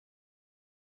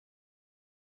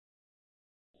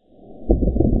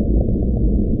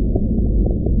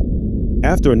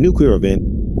After a nuclear event,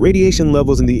 radiation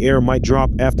levels in the air might drop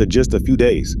after just a few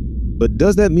days. But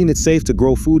does that mean it's safe to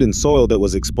grow food in soil that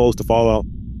was exposed to fallout?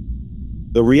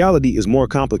 The reality is more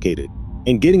complicated,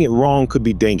 and getting it wrong could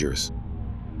be dangerous.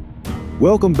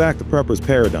 Welcome back to Prepper's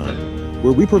Paradigm,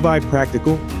 where we provide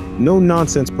practical,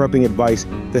 no-nonsense prepping advice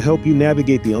to help you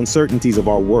navigate the uncertainties of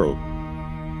our world.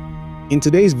 In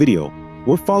today's video,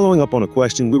 we're following up on a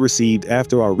question we received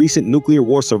after our recent nuclear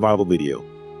war survival video.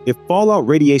 If fallout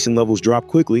radiation levels drop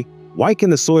quickly, why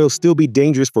can the soil still be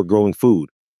dangerous for growing food?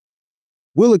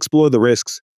 We'll explore the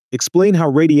risks, explain how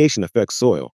radiation affects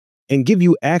soil, and give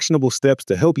you actionable steps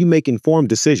to help you make informed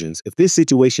decisions if this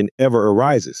situation ever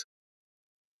arises.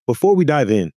 Before we dive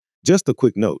in, just a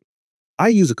quick note. I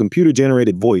use a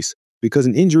computer-generated voice because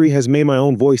an injury has made my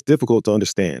own voice difficult to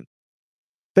understand.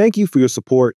 Thank you for your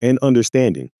support and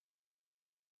understanding.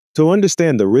 To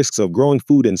understand the risks of growing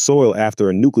food in soil after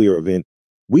a nuclear event,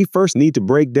 we first need to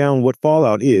break down what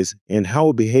fallout is and how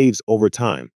it behaves over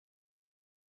time.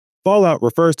 Fallout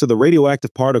refers to the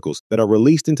radioactive particles that are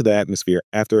released into the atmosphere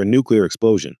after a nuclear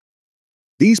explosion.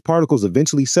 These particles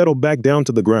eventually settle back down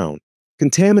to the ground,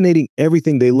 contaminating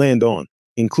everything they land on,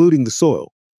 including the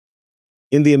soil.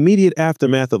 In the immediate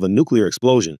aftermath of a nuclear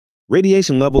explosion,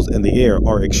 radiation levels in the air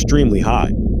are extremely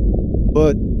high.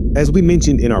 But, as we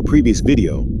mentioned in our previous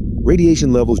video,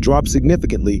 radiation levels drop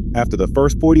significantly after the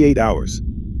first 48 hours.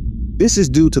 This is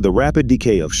due to the rapid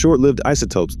decay of short-lived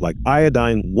isotopes like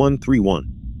iodine-131,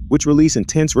 which release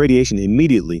intense radiation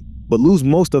immediately but lose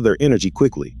most of their energy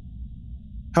quickly.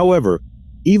 However,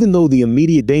 even though the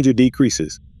immediate danger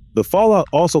decreases, the fallout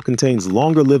also contains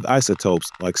longer-lived isotopes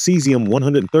like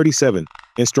cesium-137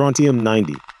 and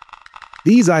strontium-90.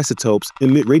 These isotopes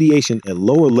emit radiation at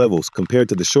lower levels compared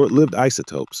to the short-lived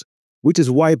isotopes, which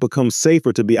is why it becomes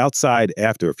safer to be outside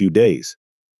after a few days.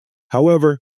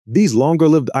 However, these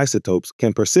longer-lived isotopes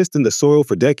can persist in the soil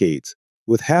for decades,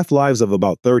 with half-lives of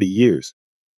about 30 years.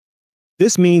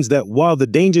 This means that while the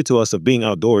danger to us of being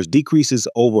outdoors decreases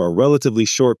over a relatively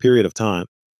short period of time,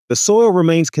 the soil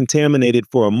remains contaminated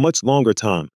for a much longer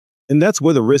time, and that's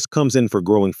where the risk comes in for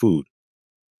growing food.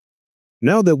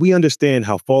 Now that we understand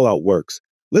how fallout works,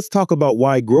 let's talk about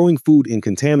why growing food in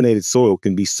contaminated soil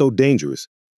can be so dangerous.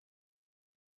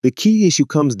 The key issue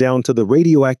comes down to the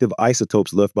radioactive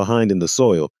isotopes left behind in the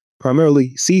soil,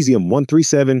 primarily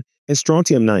cesium-137 and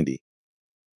strontium-90.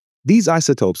 These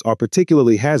isotopes are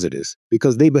particularly hazardous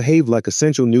because they behave like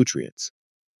essential nutrients.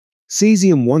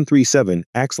 Cesium-137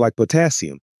 acts like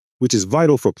potassium, which is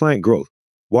vital for plant growth,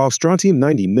 while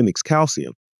strontium-90 mimics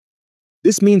calcium.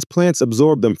 This means plants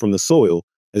absorb them from the soil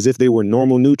as if they were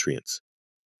normal nutrients.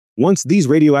 Once these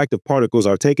radioactive particles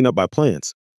are taken up by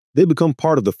plants, they become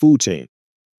part of the food chain.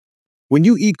 When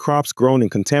you eat crops grown in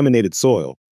contaminated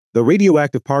soil, the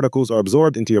radioactive particles are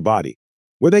absorbed into your body,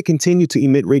 where they continue to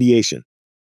emit radiation.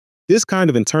 This kind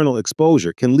of internal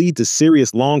exposure can lead to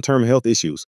serious long-term health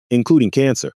issues, including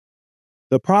cancer.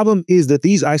 The problem is that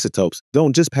these isotopes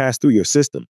don't just pass through your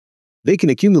system. They can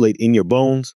accumulate in your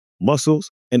bones,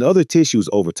 muscles, and other tissues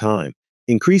over time,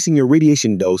 increasing your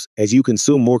radiation dose as you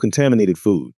consume more contaminated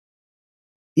food.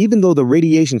 Even though the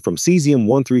radiation from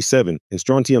cesium-137 and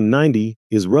strontium-90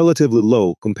 is relatively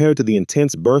low compared to the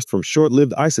intense burst from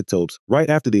short-lived isotopes right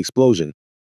after the explosion,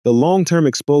 the long-term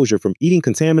exposure from eating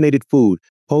contaminated food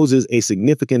poses a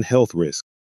significant health risk.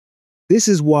 This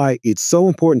is why it's so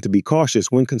important to be cautious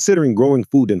when considering growing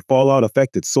food in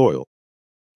fallout-affected soil.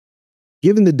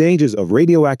 Given the dangers of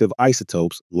radioactive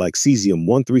isotopes like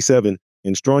cesium-137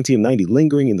 and strontium-90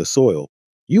 lingering in the soil,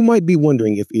 you might be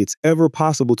wondering if it's ever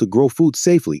possible to grow food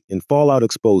safely in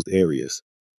fallout-exposed areas.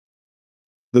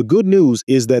 The good news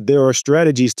is that there are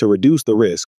strategies to reduce the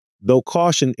risk, though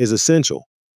caution is essential.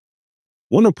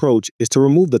 One approach is to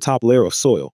remove the top layer of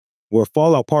soil, where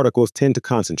fallout particles tend to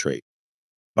concentrate.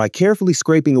 By carefully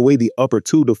scraping away the upper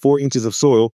 2 to 4 inches of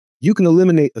soil, you can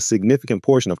eliminate a significant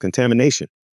portion of contamination.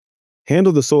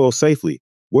 Handle the soil safely,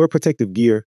 wear protective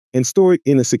gear, and store it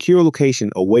in a secure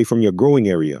location away from your growing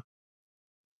area.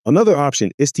 Another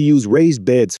option is to use raised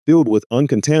beds filled with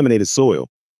uncontaminated soil.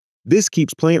 This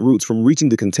keeps plant roots from reaching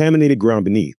the contaminated ground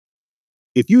beneath.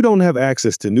 If you don't have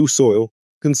access to new soil,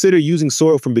 consider using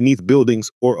soil from beneath buildings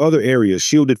or other areas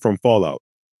shielded from fallout.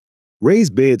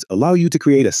 Raised beds allow you to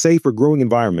create a safer growing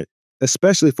environment,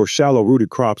 especially for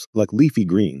shallow-rooted crops like leafy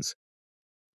greens.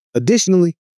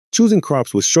 Additionally, choosing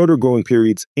crops with shorter growing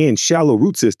periods and shallow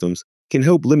root systems can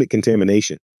help limit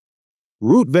contamination.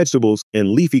 Root vegetables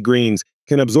and leafy greens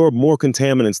can absorb more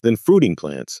contaminants than fruiting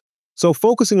plants, so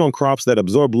focusing on crops that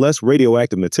absorb less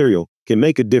radioactive material can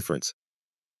make a difference.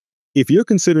 If you're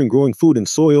considering growing food in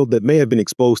soil that may have been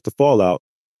exposed to fallout,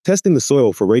 testing the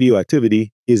soil for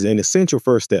radioactivity is an essential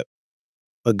first step.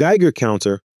 A Geiger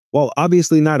counter, while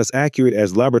obviously not as accurate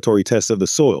as laboratory tests of the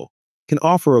soil, can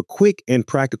offer a quick and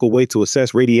practical way to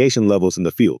assess radiation levels in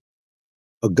the field.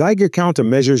 A Geiger counter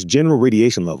measures general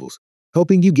radiation levels,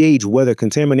 helping you gauge whether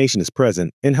contamination is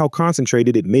present and how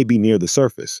concentrated it may be near the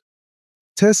surface.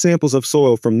 Test samples of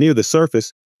soil from near the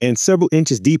surface and several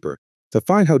inches deeper to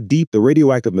find how deep the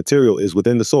radioactive material is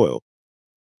within the soil.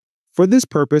 For this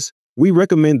purpose, we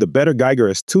recommend the Better Geiger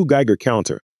S2 Geiger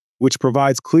counter, which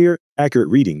provides clear, accurate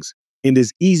readings and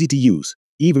is easy to use,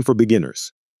 even for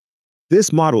beginners.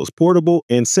 This model is portable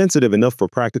and sensitive enough for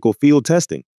practical field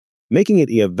testing, making it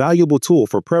a valuable tool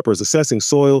for preppers assessing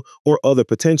soil or other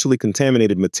potentially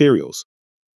contaminated materials.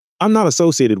 I'm not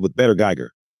associated with Better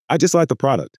Geiger. I just like the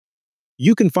product.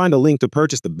 You can find a link to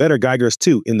purchase the Better Geiger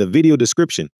S2 in the video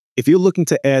description if you're looking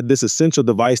to add this essential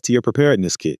device to your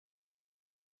preparedness kit.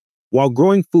 While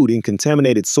growing food in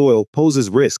contaminated soil poses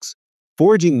risks,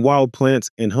 foraging wild plants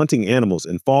and hunting animals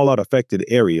in fallout-affected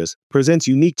areas presents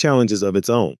unique challenges of its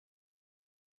own.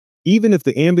 Even if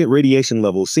the ambient radiation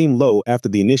levels seem low after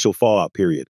the initial fallout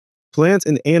period, plants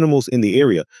and animals in the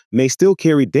area may still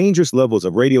carry dangerous levels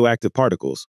of radioactive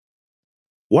particles.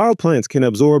 Wild plants can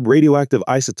absorb radioactive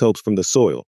isotopes from the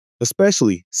soil,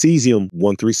 especially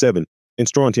cesium-137 and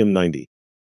strontium-90.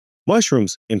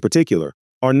 Mushrooms, in particular,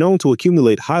 are known to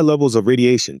accumulate high levels of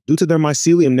radiation due to their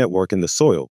mycelium network in the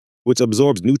soil, which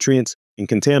absorbs nutrients and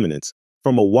contaminants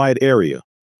from a wide area.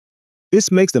 This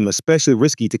makes them especially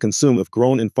risky to consume if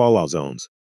grown in fallout zones.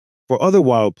 For other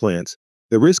wild plants,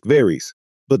 the risk varies,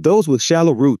 but those with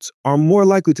shallow roots are more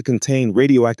likely to contain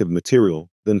radioactive material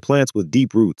than plants with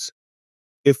deep roots.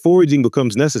 If foraging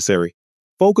becomes necessary,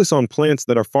 focus on plants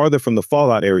that are farther from the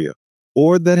fallout area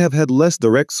or that have had less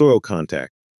direct soil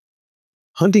contact.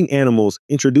 Hunting animals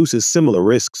introduces similar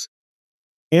risks.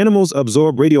 Animals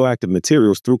absorb radioactive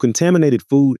materials through contaminated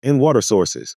food and water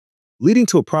sources, leading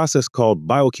to a process called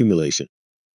bioaccumulation.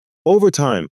 Over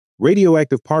time,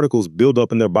 radioactive particles build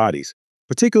up in their bodies,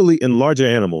 particularly in larger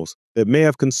animals that may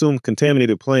have consumed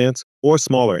contaminated plants or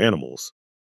smaller animals.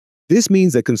 This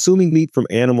means that consuming meat from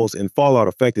animals in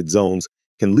fallout-affected zones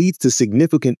can lead to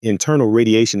significant internal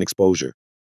radiation exposure.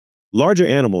 Larger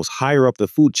animals higher up the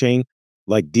food chain,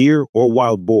 like deer or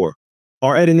wild boar,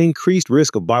 are at an increased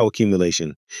risk of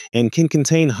bioaccumulation and can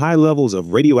contain high levels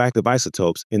of radioactive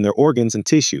isotopes in their organs and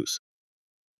tissues.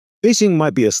 Fishing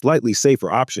might be a slightly safer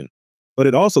option, but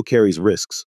it also carries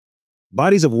risks.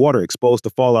 Bodies of water exposed to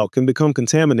fallout can become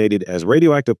contaminated as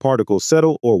radioactive particles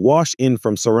settle or wash in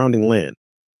from surrounding land.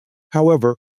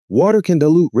 However, water can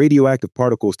dilute radioactive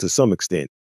particles to some extent,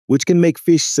 which can make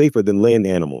fish safer than land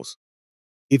animals.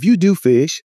 If you do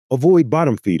fish, avoid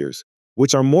bottom feeders,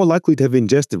 which are more likely to have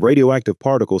ingested radioactive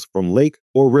particles from lake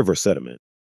or river sediment.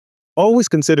 Always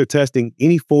consider testing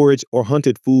any forage or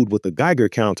hunted food with a Geiger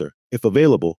counter, if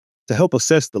available, to help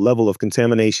assess the level of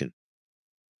contamination.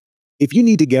 If you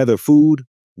need to gather food,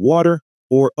 water,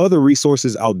 or other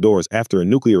resources outdoors after a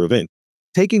nuclear event,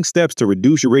 taking steps to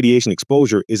reduce your radiation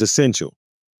exposure is essential.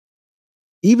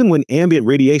 Even when ambient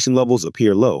radiation levels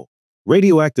appear low,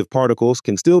 radioactive particles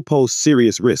can still pose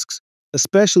serious risks,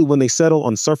 especially when they settle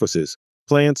on surfaces,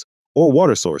 plants, or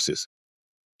water sources.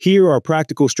 Here are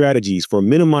practical strategies for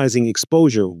minimizing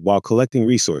exposure while collecting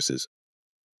resources.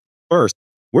 First,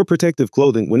 wear protective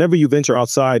clothing whenever you venture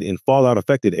outside in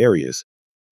fallout-affected areas.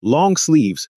 Long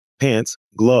sleeves, pants,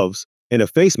 gloves, and a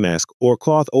face mask or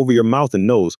cloth over your mouth and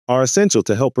nose are essential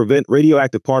to help prevent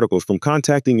radioactive particles from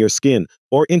contacting your skin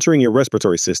or entering your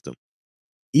respiratory system.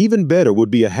 Even better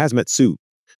would be a hazmat suit,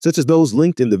 such as those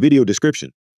linked in the video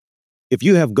description. If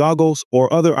you have goggles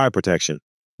or other eye protection,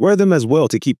 wear them as well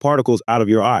to keep particles out of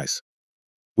your eyes.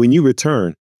 When you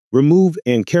return, remove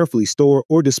and carefully store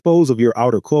or dispose of your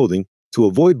outer clothing to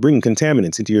avoid bringing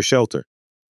contaminants into your shelter.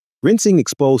 Rinsing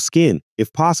exposed skin,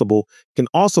 if possible, can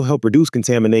also help reduce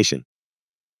contamination.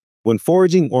 When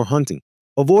foraging or hunting,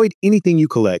 avoid anything you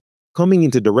collect coming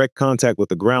into direct contact with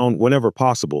the ground whenever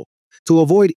possible, to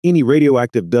avoid any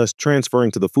radioactive dust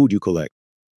transferring to the food you collect.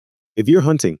 If you're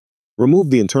hunting, remove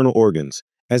the internal organs,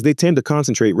 as they tend to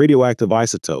concentrate radioactive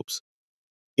isotopes.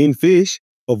 In fish,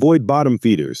 avoid bottom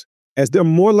feeders, as they're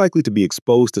more likely to be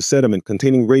exposed to sediment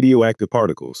containing radioactive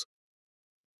particles.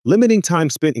 Limiting time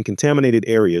spent in contaminated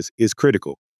areas is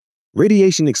critical.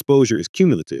 Radiation exposure is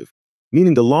cumulative,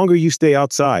 meaning the longer you stay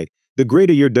outside, the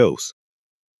greater your dose.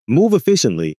 Move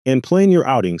efficiently and plan your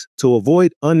outings to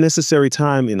avoid unnecessary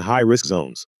time in high-risk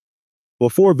zones.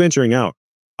 Before venturing out,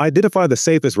 identify the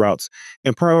safest routes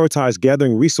and prioritize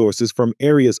gathering resources from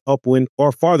areas upwind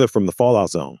or farther from the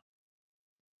fallout zone.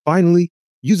 Finally,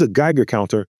 use a Geiger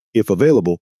counter, if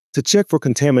available, to check for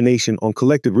contamination on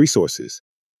collected resources.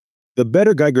 The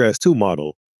Better Geiger S2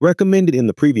 model, recommended in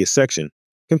the previous section,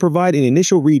 can provide an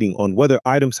initial reading on whether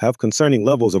items have concerning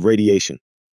levels of radiation.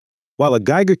 While a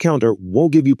Geiger counter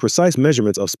won't give you precise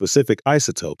measurements of specific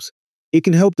isotopes, it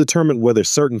can help determine whether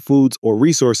certain foods or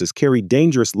resources carry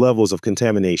dangerous levels of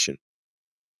contamination.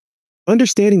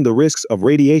 Understanding the risks of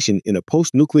radiation in a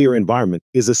post-nuclear environment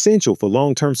is essential for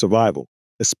long-term survival,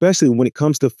 especially when it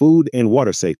comes to food and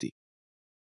water safety.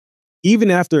 Even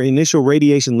after initial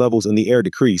radiation levels in the air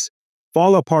decrease,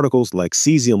 fallout particles like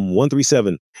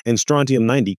cesium-137 and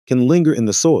strontium-90 can linger in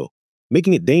the soil,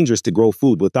 making it dangerous to grow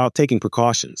food without taking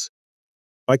precautions.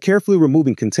 By carefully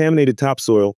removing contaminated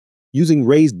topsoil, using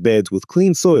raised beds with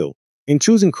clean soil, and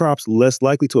choosing crops less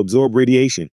likely to absorb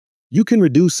radiation, you can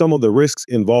reduce some of the risks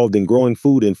involved in growing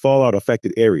food in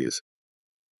fallout-affected areas.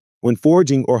 When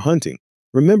foraging or hunting,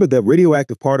 remember that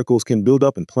radioactive particles can build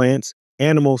up in plants,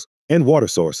 animals, and water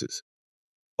sources.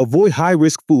 Avoid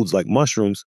high-risk foods like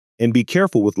mushrooms, and be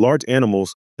careful with large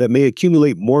animals that may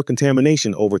accumulate more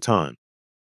contamination over time.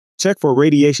 Check for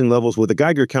radiation levels with a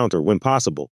Geiger counter when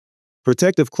possible.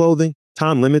 Protective clothing,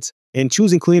 time limits, and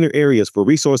choosing cleaner areas for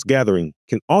resource gathering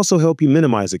can also help you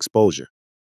minimize exposure.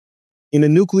 In a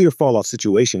nuclear fallout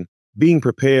situation, being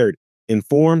prepared,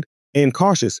 informed, and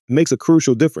cautious makes a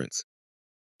crucial difference.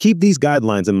 Keep these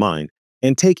guidelines in mind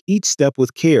and take each step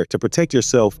with care to protect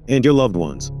yourself and your loved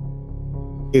ones.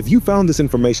 If you found this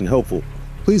information helpful,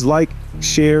 please like,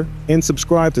 share, and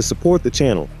subscribe to support the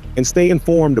channel and stay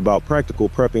informed about practical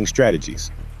prepping strategies.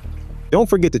 Don't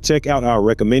forget to check out our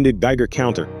recommended Geiger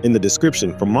counter in the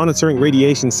description for monitoring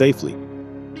radiation safely.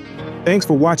 Thanks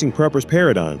for watching Prepper's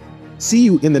Paradigm. See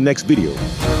you in the next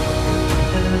video.